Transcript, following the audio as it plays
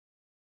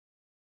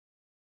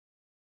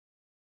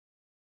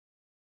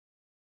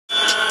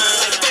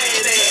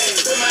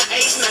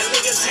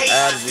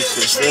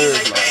shit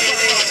serious, man.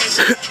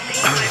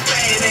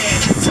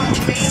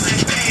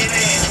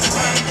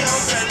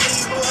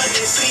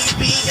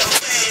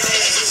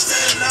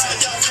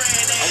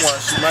 I want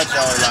to see my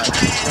jaw like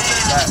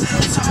back.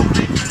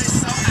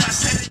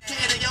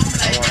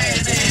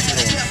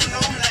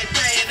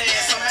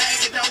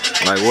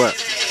 Like what?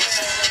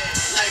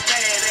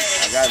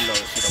 I got no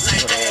shit I'm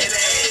gonna put on.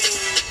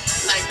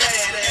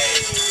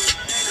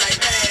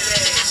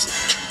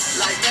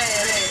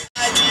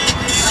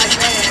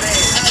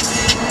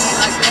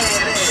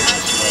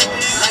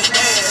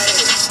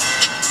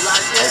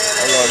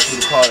 I want to see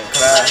the part in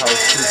Clyde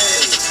House too.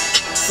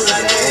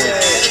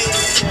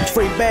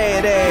 Free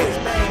bad ass.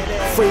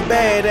 Free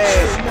bad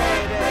ass.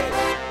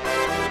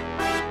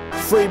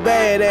 Free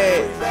bad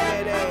ass.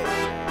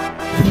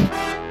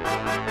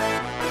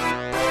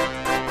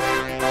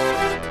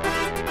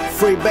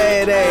 Free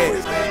bad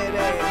ass.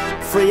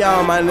 Free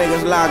all my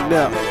niggas locked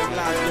up.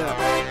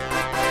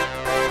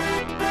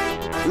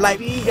 Like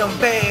I'm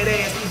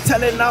badass.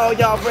 Telling all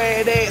y'all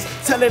red ass.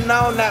 Telling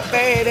all not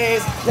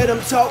badass. Let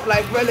them talk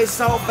like really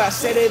soft. I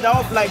set it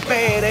off like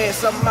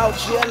badass. I'm out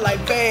here like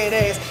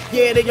badass.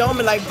 Yeah, they on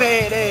me like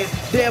badass.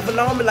 Devil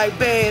on me like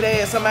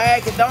badass. I'm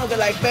acting donkey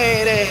like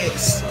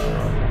badass.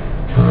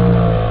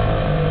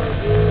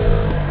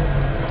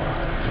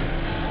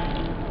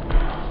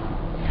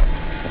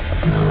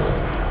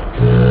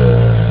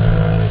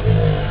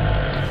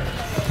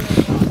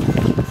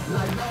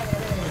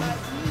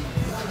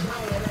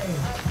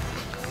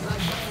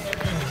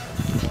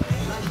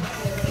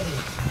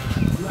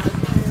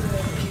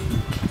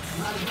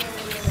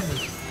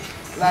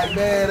 Like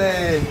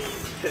badass.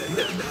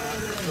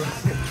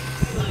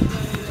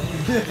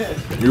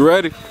 You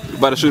ready? You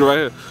about to shoot it right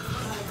here.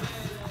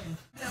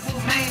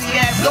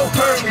 Go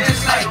purple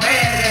just like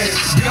badass.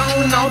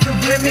 Going on the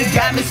women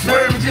got me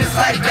swerving just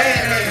like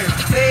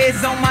badass.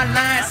 Feds on my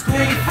line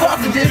scream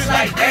fucking just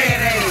like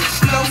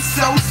badass. Flow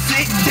so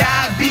sick,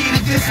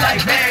 diabetes just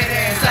like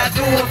badass. I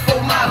do it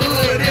for my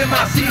hood and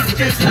my people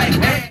just like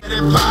badass.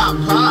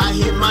 I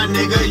hit my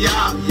nigga,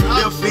 y'all.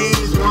 Your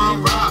fiends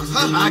want rocks.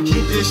 I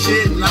keep this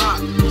shit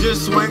locked.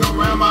 Just swing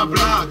around my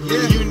block.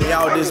 Yeah, you know.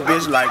 Y'all this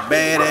bitch like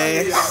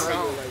badass.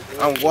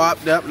 I'm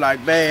whopped up like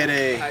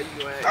badass.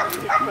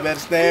 You better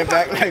stand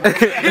back like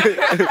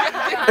badass.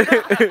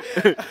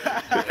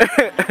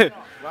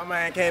 My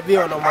man can't be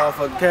on no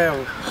motherfucking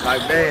camera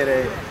like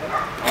badass.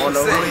 I don't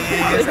know who he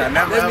is. I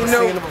never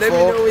seen him before. Let me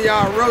know when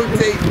y'all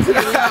rotate to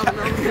the left.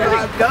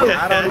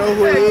 I don't know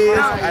who he is.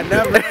 I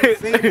never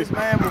seen this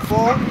man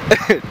before.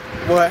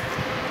 But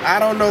I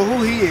don't know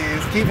who he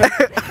is. Keep it.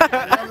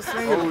 I never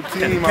seen him.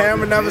 The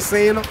camera never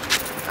seen him.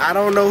 I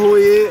don't know who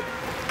he is.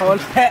 Hold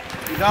that.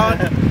 Got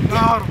him.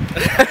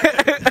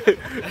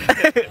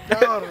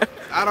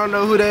 I don't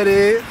know who that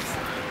is.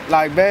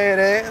 Like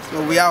badass,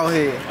 but we out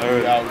here.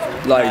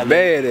 Like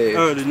badass.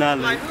 Early, not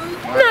late.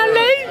 Not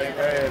late.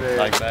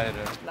 Like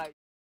badass.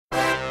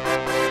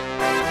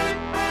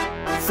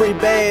 Free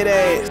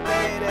badass.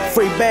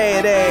 Free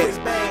badass.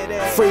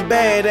 Free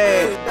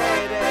badass.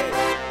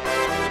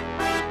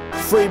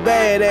 Free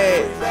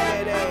badass.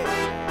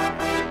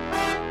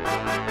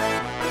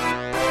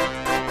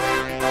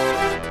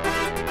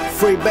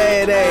 Free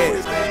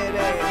badass.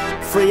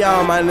 Free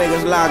all my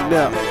niggas locked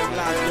up.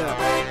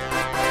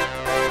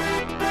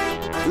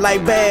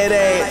 Like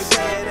badass.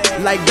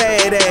 Like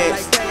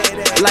badass.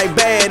 Like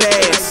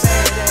badass.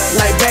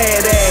 Like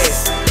badass.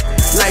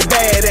 Like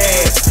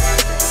badass.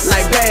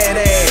 Like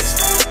badass.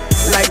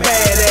 Like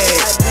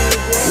badass.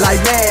 Like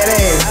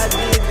badass.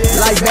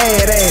 Like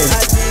badass.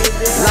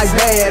 Like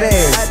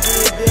badass.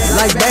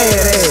 Like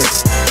badass.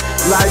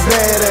 Like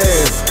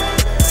badass.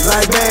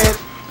 Like badass.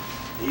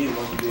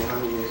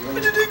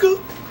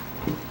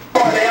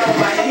 They on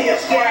my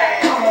hips,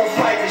 come on,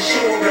 fight the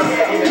shooter.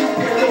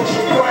 Lose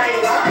your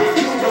brains if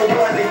you don't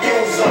want to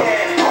use them.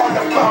 All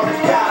about the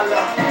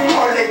dollar,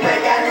 only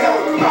thing I know.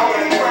 All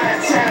the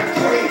grind time,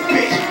 free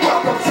bitch.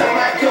 Welcome to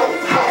my goat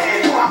house.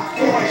 Pop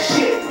one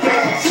shit,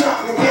 baby,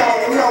 something we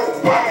don't know.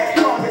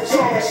 Coming to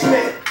me,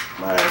 Smith.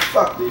 Man,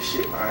 fuck this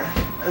shit, man.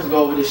 Let's go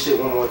over this shit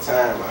one more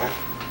time, man.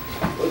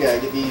 We gotta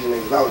get these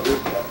niggas out this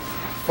guy.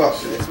 Fuck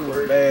this.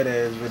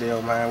 Badass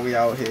video, man. We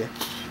out here.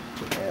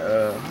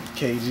 And,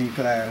 KG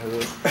Clyde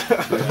Hood.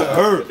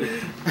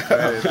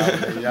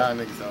 Y'all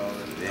niggas all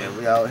in there. Yeah,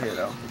 we out here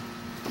though.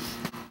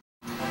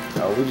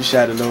 We just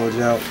shot a little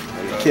jump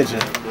in the kitchen.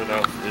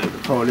 The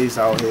police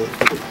out here.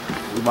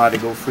 We about to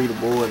go free the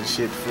board and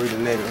shit, free the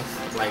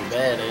niggas. Like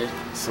badass.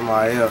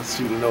 Somebody else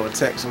shooting a little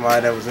text,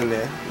 somebody that was in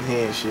there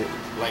hearing shit.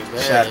 Like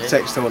badass. Shot a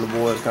text, told the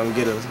boys come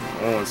get us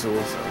on to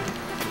us. So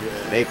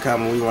they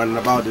come and we running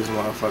about this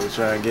motherfucker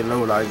trying to get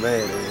low like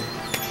badass.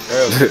 We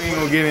ain't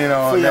gonna get in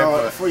on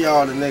that. Free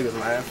all the niggas,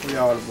 man. Free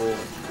all the boys.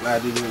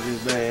 Not these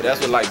niggas bad.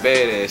 That's what like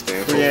badass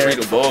stand for. Free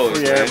the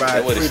boys, man.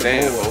 That's what it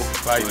stands for.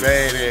 Like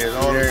badass.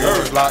 All the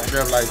girls locked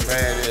up like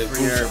badass.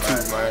 Free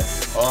everybody, man.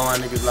 All my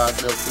niggas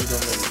locked up. Free them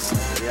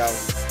niggas. We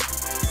out.